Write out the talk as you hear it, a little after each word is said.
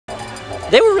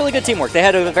They were really good teamwork. They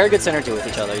had a very good synergy with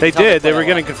each other. They did. They were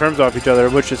getting confirms off each other,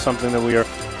 which is something that we are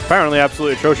apparently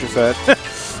absolutely atrocious at.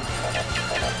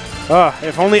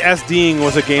 If only SDing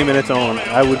was a game in its own,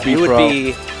 I would be pro. You would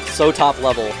be so top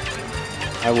level.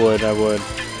 I would. All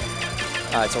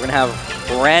right, so we're going to have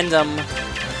Random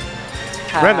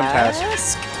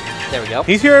Task. There we go.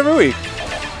 He's here every week.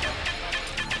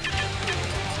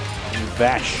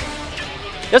 Vash.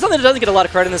 There's something that doesn't get a lot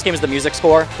of credit in this game is the music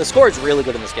score. The score is really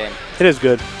good in this game. It is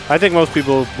good. I think most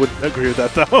people would agree with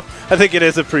that, though. I think it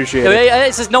is appreciated.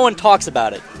 It's just no one talks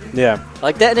about it. Yeah.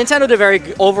 Like, Nintendo did a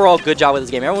very overall good job with this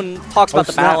game. Everyone talks about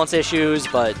the balance issues,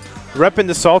 but... Repping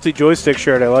the salty joystick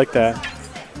shirt, I like that.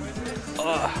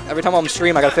 Every time I'm on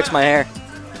stream, I gotta fix my hair.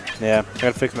 Yeah, I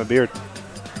gotta fix my beard.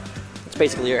 It's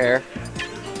basically your hair.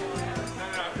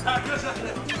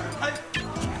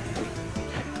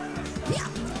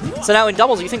 So now in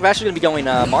doubles, do you think Vash is going to be going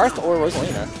Marth or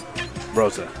Rosalina?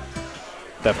 Rosa.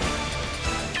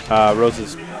 Definitely.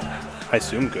 Rosa's, I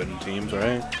assume, good in teams,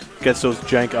 right? Gets those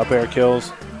jank up air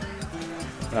kills.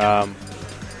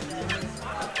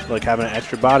 Like having an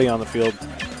extra body on the field.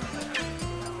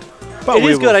 But it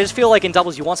is good. I just feel like in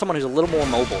doubles, you want someone who's a little more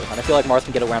mobile. And I feel like Marth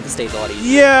can get around the stage a lot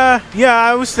easier. Yeah,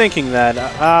 I was thinking that.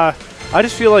 I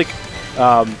just feel like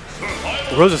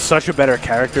Rosa's such a better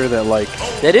character that, like...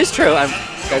 That is true.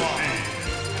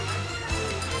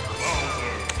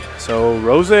 So,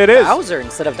 Rosa it is. Bowser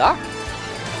instead of Doc.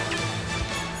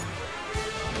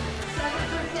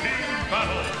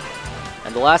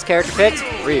 And the last character picked,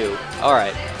 Ryu. All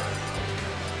right.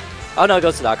 Oh, no, it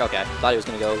goes to Doc. Okay. Thought he was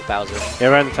going to go Bowser.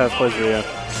 Yeah, RandomTask plays Ryu.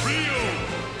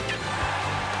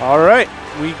 All right.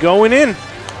 We going in.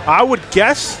 I would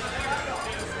guess...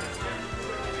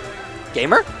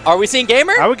 Gamer? Are we seeing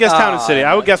Gamer? I would guess Town and City.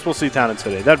 I would guess we'll see Town and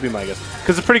City. That'd be my guess.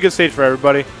 Because it's a pretty good stage for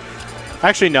everybody.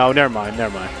 Actually, no. Never mind.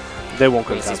 They won't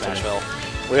go to Town and City.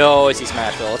 We always see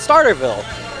Smashville. It's Starterville.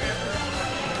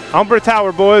 Umbra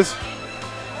Tower, boys.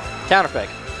 Counterpick.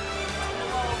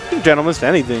 Gentlemen to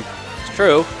anything. It's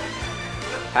true.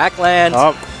 Hackland.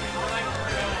 Oh.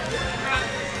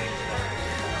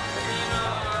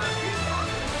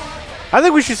 I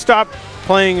think we should stop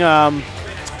playing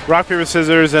rock, paper,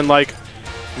 scissors and, like,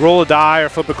 roll a die or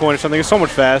flip a coin or something. It's so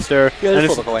much faster. Yeah, and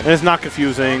flip a coin. And it's not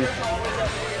confusing.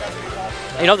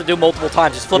 You don't have to do multiple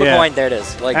times. Just flip a coin. There it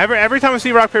is. Like every time I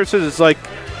see rock, paper, scissors, it's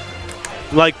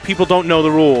like people don't know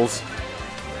the rules.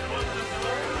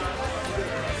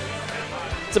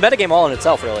 It's a metagame all in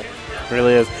itself, really. It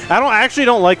really is. I actually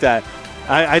don't like that.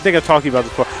 I think I've talked about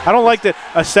this before. I don't like that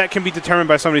a set can be determined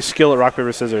by somebody's skill at rock,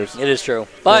 paper, scissors. It is true.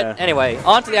 But anyway,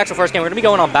 on to the actual first game. We're going to be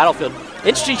going on Battlefield.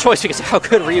 Interesting choice because of how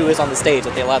good Ryu is on the stage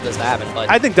that they allowed this to happen. But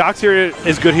I think Doc's here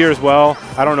is good here as well.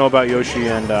 I don't know about Yoshi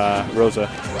and Rosa.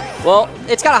 Well,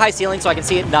 it's got a high ceiling, so I can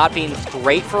see it not being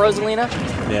great for Rosalina.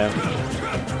 Yeah.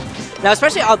 Now,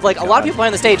 especially like a lot of people playing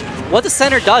on the stage, what the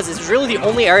center does is really the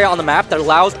only area on the map that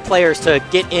allows players to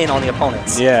get in on the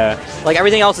opponents. Yeah. Like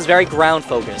everything else is very ground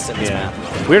focused in this map.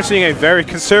 We're seeing a very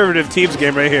conservative teams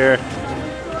game right here.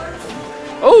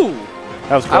 Oh!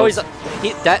 That was close.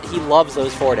 He loves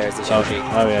those forward airs, this Yoshi.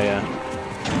 Oh, yeah.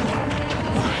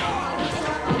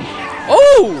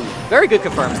 Oh! Very good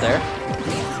confirms there.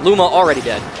 Luma already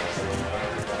dead.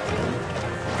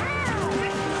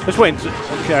 Just wait. Do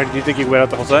you think he can wait out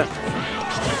the whole set?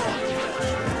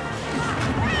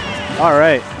 All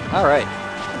right.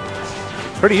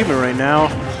 Pretty even right now.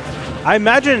 I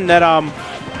imagine that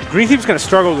Green Team's going to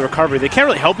struggle with recovery. They can't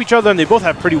really help each other, and they both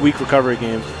have pretty weak recovery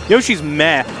games. Yoshi's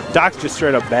meh. Doc's just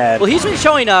straight up bad. Well, he's been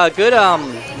showing good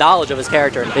knowledge of his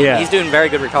character. And he's doing very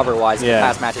good recovery-wise in the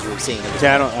past matches we've seen.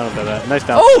 Yeah, I don't know that. Nice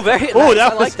down. Oh, very nice.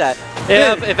 I like that.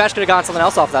 Yeah, if Vash could have gotten something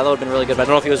else off that would have been really good, but I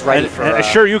don't know if he was ready for... A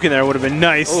sure you can there would have been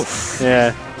nice. Oof.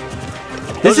 Yeah.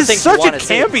 This is such a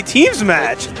campy teams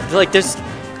match. Like, there's...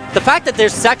 The fact that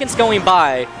there's seconds going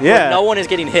by where no one is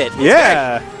getting hit.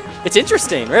 It's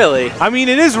interesting, really. I mean,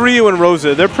 it is Ryu and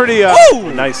Rosa. They're pretty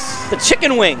nice. The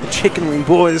chicken wing. The chicken wing,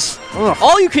 boys. Ugh.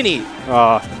 All you can eat.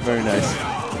 Oh, very nice.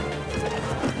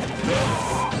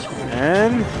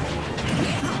 And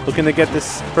looking to get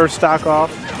this first stock off.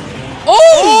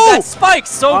 Oh! That spike's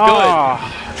so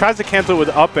good. Tries to cancel it with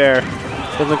up air.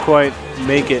 Doesn't quite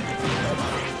make it.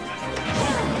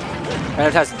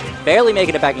 RandomTask barely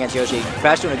making it back against Yoshi.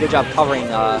 Vash doing a good job covering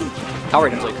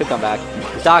him so he could come back.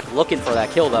 Doc looking for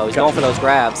that kill, though. He's going for those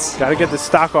grabs. Got to get the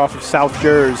stock off of South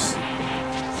Jersey.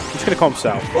 I'm just going to call him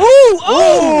South.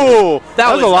 Ooh!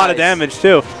 That was a lot of damage,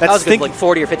 too. That was good, like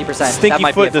 40 or 50%.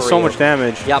 Stinky foot does so much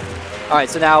damage. Yep. All right,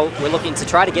 so now we're looking to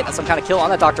try to get some kind of kill on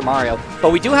that Dr. Mario.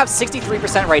 But we do have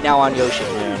 63% right now on Yoshi.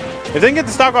 Yeah. If they can get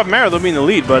the stock off Mario, they'll be in the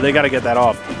lead, but they got to get that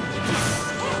off.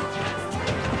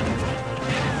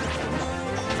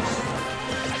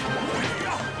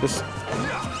 Just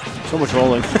so much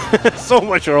rolling. So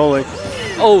much rolling.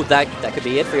 Oh, that could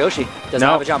be it for Yoshi. Doesn't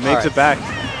have a jump. Makes it back.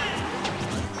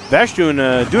 Vash doing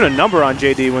a number on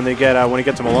JD when he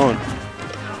gets him alone.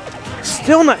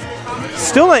 Still not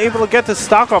able to get the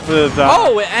stock off of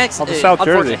the South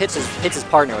Jersey. Hits his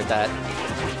partner with that.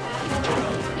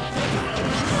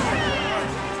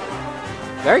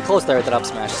 Very close there with that up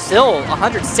smash. Still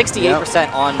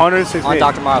 168% on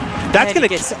Dr. Mario. That's gonna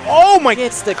oh my god!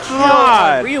 Gets the kill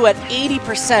on Ryu at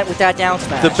 80% with that down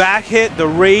smash. The back hit, the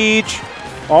rage.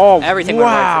 Oh, everything wow!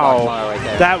 Went right for Dr. Mario right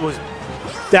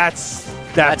there.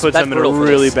 That puts him in a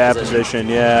really bad position.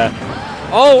 Yeah.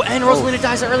 Oh, and Rosalina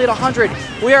dies early at 100.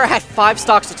 We are at 5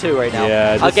 stocks to 2 right now.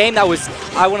 Yeah, a game that was,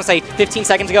 I want to say, 15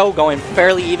 seconds ago, going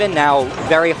fairly even, now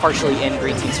very harshly in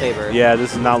Green Team's favor. Yeah,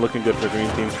 this is not looking good for Green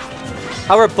Team.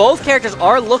 However, both characters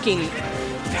are looking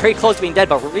very close to being dead,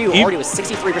 but Ryu already was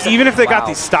 63%. Even if they got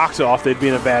these stocks off, they'd be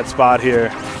in a bad spot here.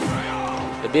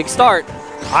 A big start.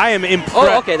 I am impressed.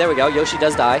 Oh, okay, there we go. Yoshi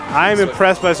does die. I am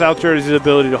impressed by South Jersey's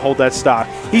ability to hold that stock.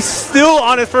 He's still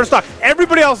on his first stock.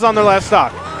 Everybody else is on their last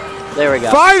stock. There we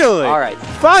go. Finally! All right.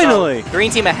 Finally! So,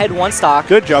 Green Team ahead 1 stock.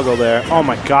 Good juggle there. Oh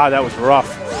my god, that was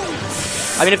rough.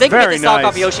 I mean, if they can get the stock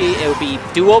off Yoshi, it would be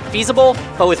feasible,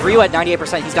 but with Ryu at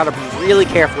 98%, he's got to be really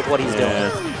careful with what he's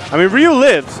doing. I mean, Ryu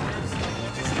lives.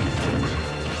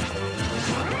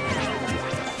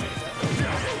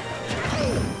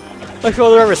 I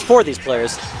feel nervous for these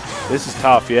players. This is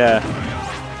tough, yeah.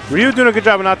 Ryu doing a good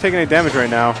job of not taking any damage right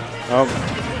now. Oh.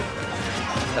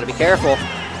 Gotta be careful.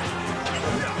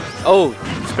 Oh.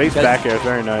 Space back air is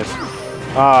very nice.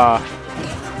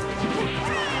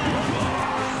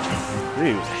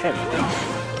 Ryu's heavy.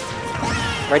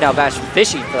 Right now, Vash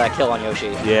fishing for that kill on Yoshi.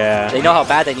 Yeah. They know how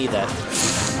bad they need that.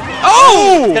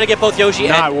 Oh! Gonna get both Yoshi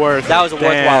not worth. That was a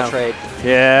worthwhile trade.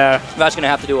 Yeah. Vash gonna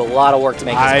have to do a lot of work to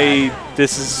make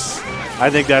this back. I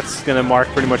think that's gonna mark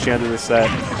pretty much the end of this set.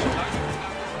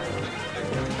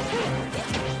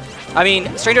 I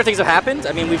mean, stranger things have happened.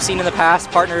 I mean, we've seen in the past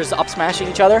partners up smashing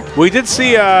each other. We did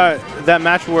see that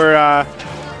match where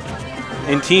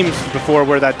in teams before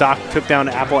where that Doc took down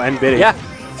Apple and Biddy. Yeah.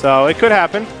 So it could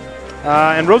happen.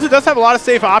 And Rosa does have a lot of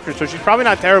safe options, so she's probably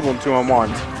not terrible in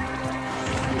 2-on-1s.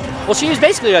 Well, she used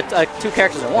basically 2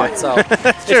 characters in 1, so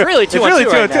it's true. really 2-on-2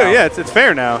 right now. Yeah, it's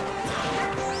fair now.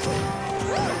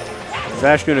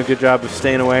 Vash doing a good job of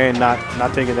staying away and not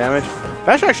taking damage.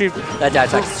 Vash actually... That dash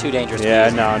attack is too dangerous to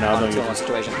use no, in a 2-on-1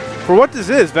 situation. For what this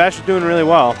is, Vash is doing really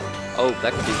well. Oh,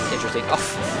 that could be interesting.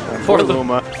 Oh, poor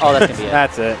Luma. Oh, that's going to be it.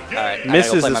 That's it. All right,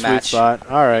 misses the sweet spot.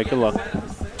 All right, good luck.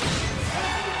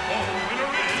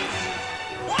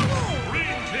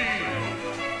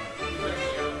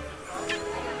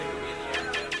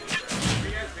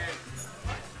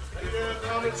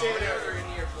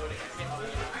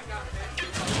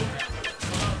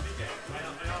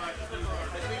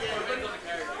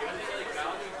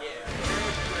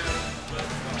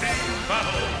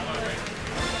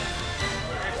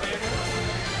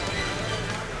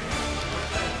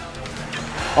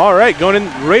 All right, going in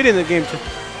right in the game.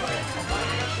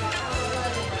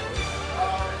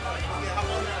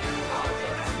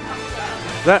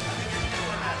 That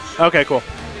okay, cool.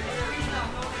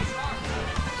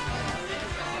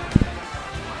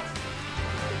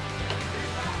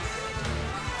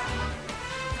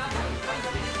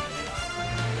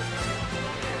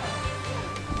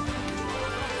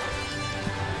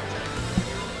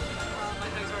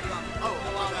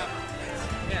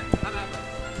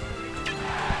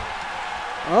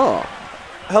 Oh.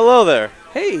 Hello there.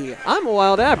 Hey, I'm a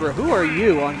Wild Abra. Who are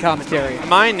you on commentary?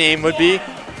 My name would be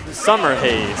Summer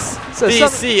Haze. So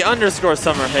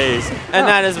BC_Summer Haze. And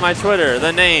that is my Twitter,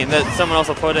 the name that someone else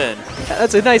will put in.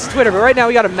 That's a nice Twitter, but right now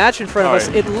we got a match in front of us.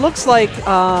 It looks like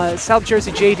South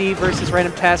Jersey JD versus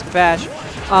RandomTask Vash.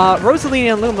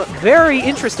 Rosalina and Luma, very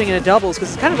interesting in a doubles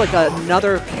because it's kind of like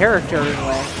another character in a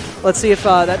way. Let's see if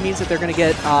that means that they're going to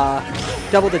get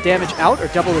double the damage out or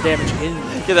double the damage in.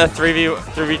 Get that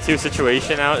 3v2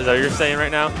 situation out, is that what you're saying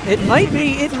right now? It might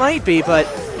be, but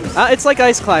it's like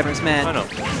Ice Climbers, man. I know.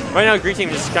 Right now, Green Team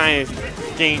is just kind of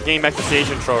getting back to stage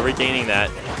control, regaining that.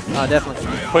 Definitely.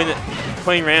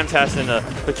 Putting RandomTask in a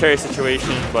precarious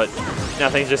situation, but now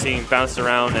things just being bounced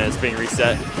around and it's being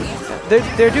reset.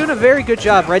 They're doing a very good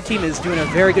job. Red Team is doing a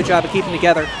very good job of keeping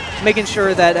together, making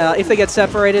sure that if they get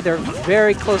separated, they're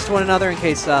very close to one another in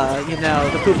case,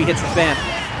 the poopy hits the fan.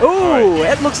 Ooh,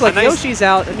 it looks like Yoshi's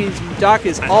out. That means Doc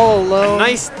is all alone. A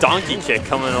nice donkey kick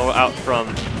coming out from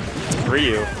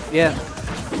Ryu. Yeah.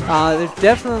 They're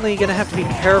definitely going to have to be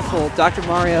careful. Dr.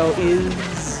 Mario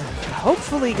is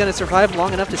hopefully going to survive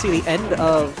long enough to see the end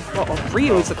of... Well,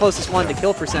 Ryu is the closest one to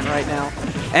kill percent right now.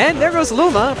 And there goes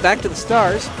Luma, back to the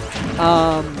stars.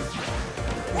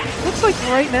 Looks like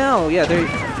right now, yeah, the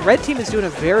red team is doing a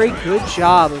very good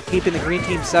job of keeping the green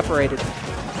team separated.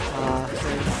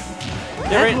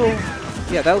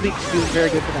 That will be doing very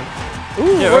good for them.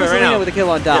 Ooh, Rosalina with a kill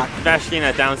on Doc. Yeah, Vash getting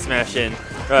that down smash in.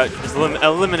 Just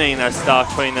eliminating that stock,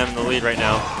 putting them in the lead right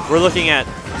now. We're looking at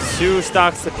 2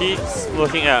 stocks apiece,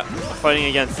 looking at fighting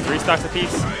against 3 stocks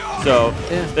apiece. So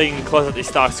they can close up these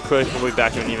stocks quick. We'll be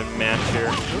back to an even match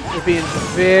here. We're being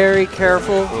very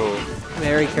careful. Ooh.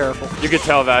 Very careful. You could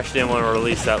tell Vash didn't want to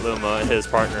release that Luma and his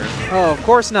partner. Oh, of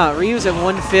course not. Ryu's at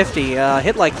 150.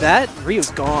 Hit like that,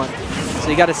 Ryu's gone. So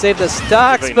you got to save the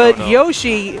stocks, but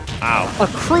Yoshi, a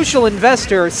crucial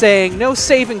investor, saying no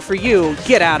saving for you.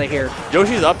 Get out of here.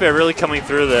 Yoshi's up there, really coming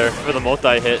through there with a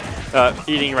multi-hit,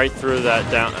 eating right through that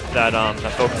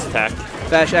focus attack.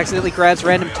 Vash accidentally grabs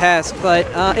RandomTask, but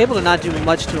able to not do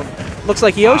much to him. Looks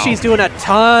like Yoshi's doing a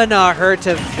ton of hurt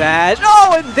to Vash.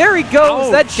 Oh, and there he goes.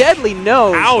 Ouch. That deadly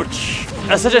nose. Ouch.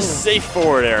 That's such a safe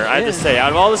forward air, I have to say.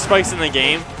 Out of all the spikes in the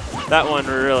game, that one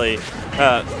really...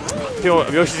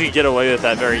 Yoshi's going to get away with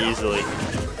that very easily.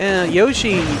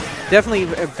 Yoshi, definitely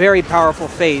a very powerful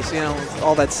face. You know,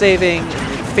 all that saving,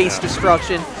 face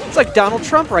destruction. It's like Donald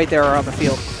Trump right there on the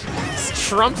field. It's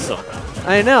Trumpsome.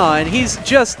 I know, and he's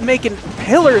just making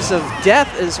pillars of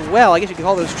death as well. I guess you could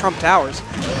call those Trump Towers.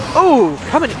 Oh,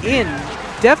 coming in.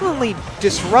 Definitely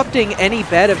disrupting any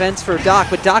bad events for Doc,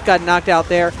 but Doc got knocked out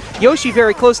there. Yoshi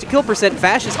very close to kill percent.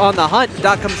 Vash is on the hunt.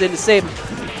 Doc comes in to save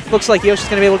him. Looks like Yoshi's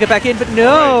going to be able to get back in, but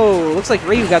no! Looks like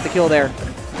Ryu got the kill there.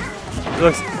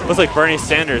 Looks like Bernie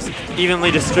Sanders evenly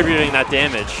distributing that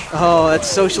damage. Oh, that's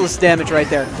socialist damage right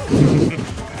there.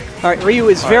 All right, Ryu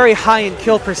is very high in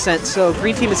kill percent, so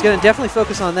green team is going to definitely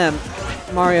focus on them.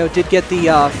 Mario did get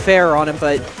the fair on him,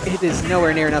 but it is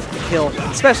nowhere near enough to kill,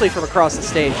 especially from across the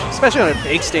stage, especially on a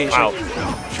big stage. Wow.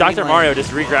 Dr. Mario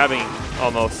just re-grabbing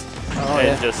almost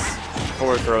and just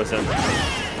forward throws him.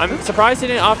 I'm surprised he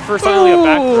didn't opt for something like a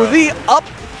back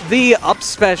throw. The up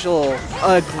special.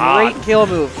 A great kill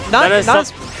move. Not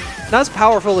as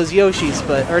powerful as Yoshi's,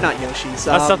 or not Yoshi's.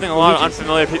 That's something a lot of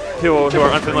unfamiliar people who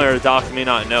are unfamiliar with Doc may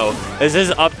not know. Is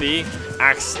his up B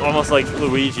acts almost like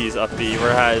Luigi's up B, where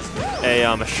it has a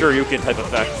Shoryuken type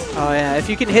effect. Oh yeah, if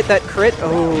you can hit that crit,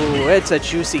 it's a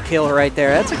juicy kill right there.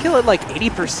 That's a kill at like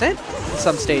 80% at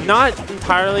some stage. Not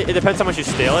entirely. It depends how much you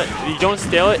stale it. If you don't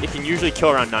stale it, it can usually kill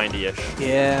around 90-ish.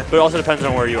 Yeah. But it also depends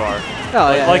on where you are.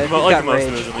 Oh yeah, like most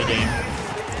moves in the game.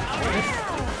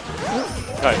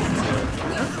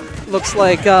 Looks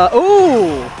like,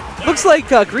 looks like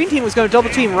green team was going to double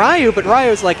team Ryu, but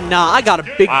Ryu's like, nah, I got a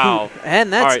big boot.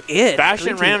 And that's it. Vash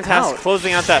and RandomTask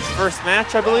closing out that first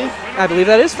match, I believe? I believe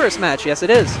that is first match. Yes, it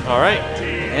is. All right.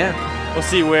 Yeah. We'll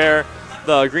see where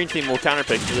the green team will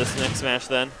counterpick for this next match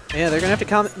then. Yeah, they're going to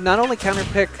have to not only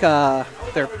counterpick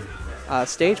their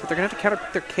stage, but they're going to have to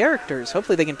counterpick their characters.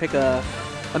 Hopefully they can pick a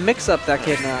mix-up that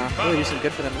can really do some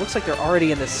good for them. It looks like they're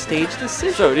already in the stage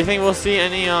decision. So, do you think we'll see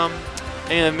any of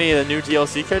the new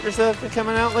DLC characters that have been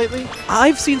coming out lately?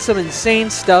 I've seen some insane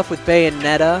stuff with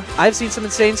Bayonetta. I've seen some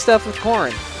insane stuff with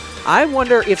Corrin. I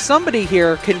wonder if somebody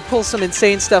here can pull some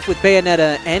insane stuff with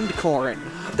Bayonetta and Corrin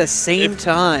at the same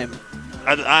time.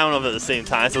 I don't know if at the same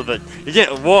time, but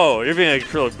you're being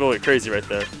really crazy right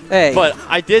there. Hey. But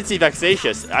I did see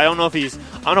Vexatious. I don't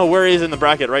know where he is in the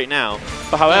bracket right now.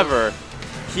 But however,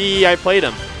 I played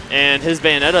him, and his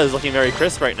Bayonetta is looking very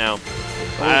crisp right now.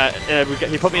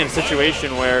 He put me in a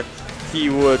situation where he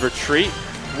would retreat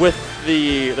with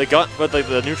the gun, with like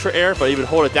the neutral air, but he would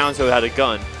hold it down so it had a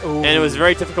gun, and it was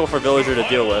very difficult for a villager to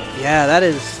deal with. Yeah, that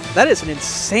is an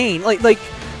insane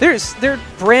they're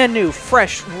brand new,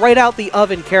 fresh, right out the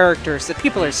oven characters that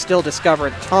people are still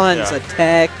discovering tons of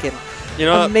tech and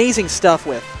amazing stuff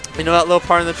with. You know that little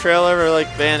part in the trailer where like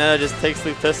Bayonetta just takes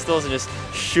the pistols and just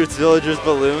shoots villagers'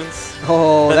 balloons?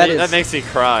 Oh, that makes me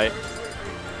cry.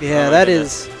 Yeah,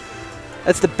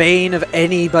 that's the bane of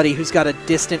anybody who's got a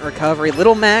distant recovery.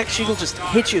 Little Max, she will just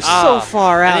hit you so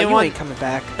far out, you ain't coming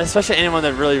back. Especially anyone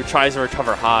that really tries to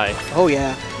recover high. Oh,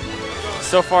 yeah.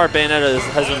 So far, Bayonetta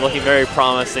has been looking very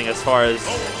promising as far as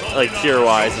like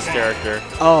tier-wise, this character.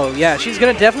 Oh, yeah, she's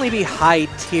going to definitely be high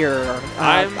tier.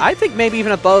 I think maybe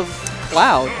even above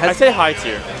Cloud. I'd say high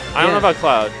tier. I don't know about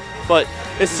Cloud, but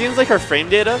it seems like her frame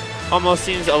data almost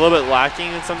seems a little bit lacking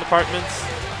in some departments.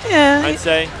 Yeah, I'd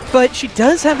say. But she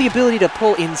does have the ability to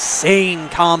pull insane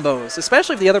combos,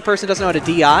 especially if the other person doesn't know how to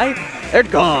DI. They're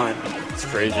gone. It's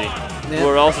crazy. Yeah.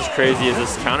 What else is crazy is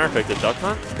this counter pick, the duck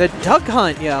hunt? The duck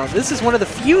hunt, yeah. This is one of the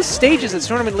few stages that's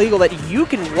tournament legal that you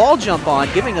can wall jump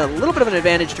on, giving a little bit of an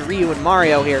advantage to Ryu and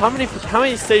Mario here. How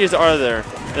many stages are there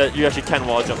that you actually can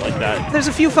wall jump like that? There's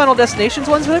a few Final Destinations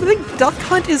ones, but I think Duck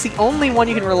Hunt is the only one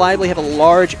you can reliably have a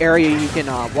large area you can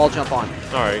wall jump on.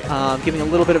 All right. Giving a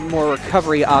little bit of more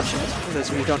recovery options for those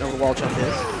of you who don't know what wall jump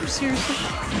is. Are you seriously?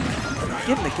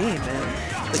 Get in the game,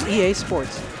 man. It's EA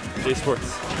Sports. EA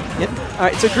Sports. Yep. All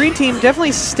right, so green team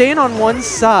definitely staying on one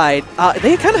side.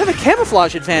 They kind of have a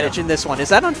camouflage advantage in this one. Is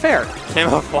that unfair?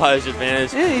 Camouflage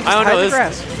advantage. Yeah, you just I don't hide know. the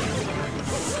grass.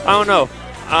 I don't know.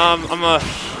 I'm a.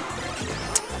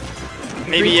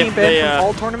 Maybe green team if banned they from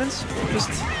all tournaments. Just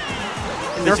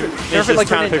nerf it like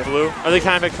counter pick Greninja. blue. Are they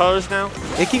counter pick colors now?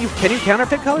 Hey, can you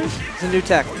counterpick colors? It's a new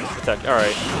tech. All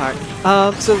right. All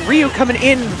right. So Ryu coming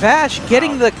in, Vash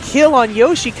getting the kill on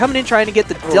Yoshi, coming in trying to get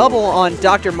the double on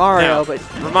Dr. Mario. Now, but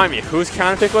remind me, whose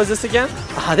counter pick was this again?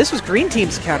 this was Green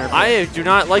Team's counter pick. I do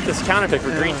not like this counter pick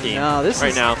for Green Team. No, this is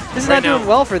right not doing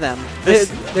well for them.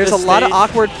 There's a lot of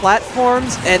awkward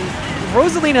platforms, and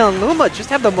Rosalina and Luma just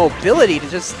have the mobility to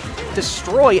just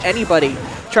destroy anybody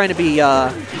trying to be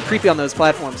creepy on those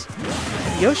platforms.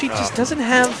 Yoshi just doesn't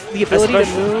have the ability to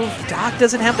move. Doc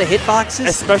doesn't have the hitboxes.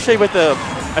 Especially with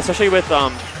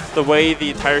the way the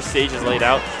entire stage is laid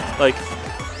out. Like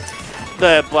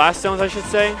the blast zones, I should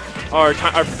say, are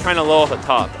kind of low at the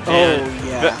top.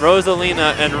 Yeah.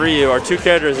 Rosalina and Ryu are two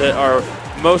characters that are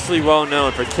mostly well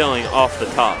known for killing off the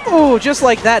top. Oh, just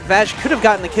like that, Vash could have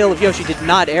gotten the kill if Yoshi did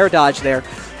not air dodge there.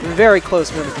 Very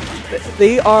close movement.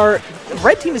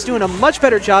 Red team is doing a much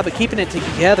better job of keeping it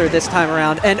together this time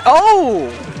around. And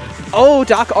oh,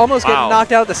 Doc almost getting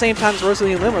knocked out at the same time as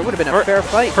Rosalie and Luma. It would have been a fair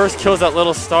fight. First kills that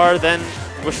little star, then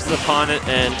wishes upon it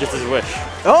and gets his wish.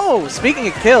 Oh, speaking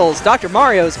of kills, Dr.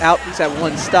 Mario's out. He's at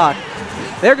one stock.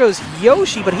 There goes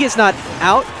Yoshi, but he is not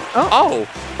out. Oh,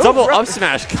 double up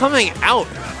smash coming out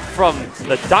from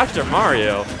the Dr.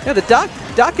 Mario. Yeah, the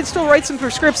Doc can still write some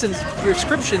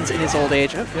prescriptions in his old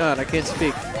age. Oh God, I can't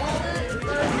speak.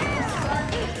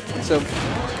 So,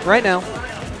 right now,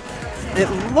 it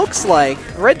looks like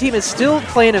Red Team is still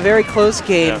playing a very close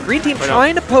game. Yeah. Green Team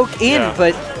trying to poke in,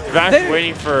 but Vash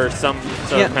waiting for some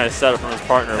kind of setup from his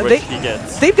partner, which he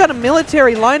gets. They've got a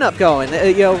military lineup going.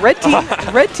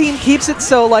 Red Team keeps it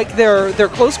so like their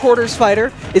close quarters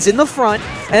fighter is in the front,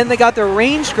 and they got their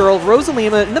ranged girl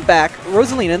Rosalina in the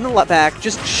back,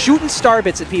 just shooting star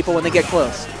bits at people when they get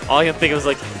close. All I can think of is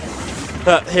like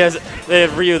they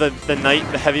have Ryu the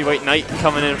knight, the heavyweight knight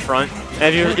coming in front.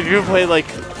 And if you played like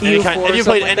any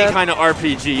kind of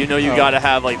RPG, you know you gotta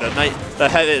have like the knight,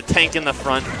 the tank in the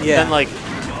front. Yeah. Then like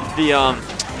the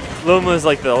Luma's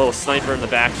like the little sniper in the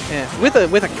back. Yeah. With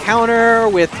a counter,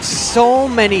 with so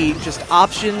many just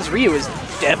options, Ryu is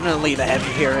definitely the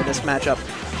heavy here in this matchup.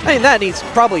 I mean, that needs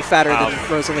probably fatter than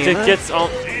Rosalina.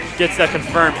 Gets that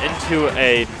confirmed into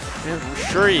a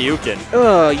Shoryuken.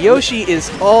 Yoshi is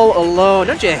all alone.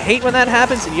 Don't you hate when that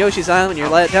happens in Yoshi's Island? You're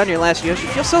down to your last Yoshi.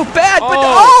 You feel so bad,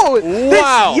 but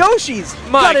this Yoshi's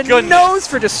got a nose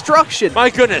for destruction.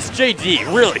 My goodness,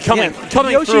 JD really coming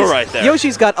through right there.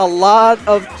 Yoshi's got a lot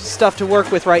of stuff to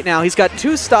work with right now. He's got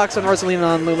 2 stocks on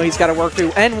Rosalina and Luma he's got to work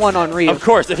through, and 1 on Ryu. Of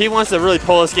course, if he wants to really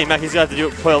pull this game back, he's got to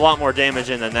put a lot more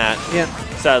damage in than that. Yeah.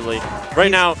 Sadly. Right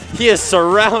now, he is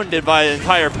surrounded by an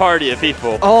entire party of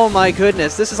people. Oh my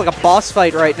goodness, this is like a boss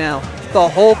fight right now. The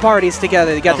whole party's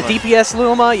together. You got the DPS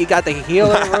Luma, you got the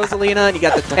healer Rosalina, and you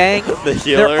got the tank. The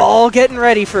healer. They're all getting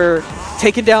ready for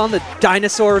taking down the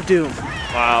dinosaur of doom.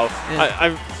 Wow.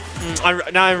 Yeah.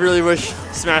 Now I really wish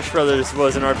Smash Brothers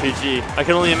was an RPG. I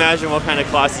can only imagine what kind of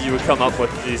classes you would come up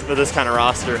with this kind of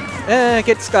roster.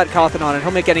 Get Scott Cawthon on it.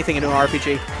 He'll make anything into an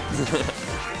RPG.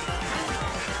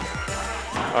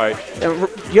 All right.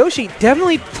 Yoshi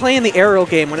definitely playing the aerial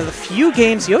game. One of the few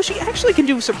games Yoshi actually can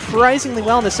do surprisingly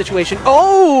well in this situation.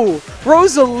 Oh!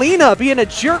 Rosalina being a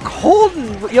jerk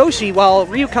holding Yoshi while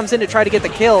Ryu comes in to try to get the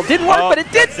kill. Didn't work, but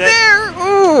it did there!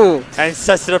 Ooh! And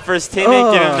sets it up for his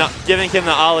teammate, giving him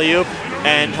the alley-oop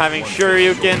and having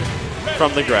Shoryuken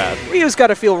from the grab. Ryu's got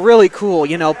to feel really cool,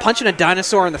 punching a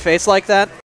dinosaur in the face like that.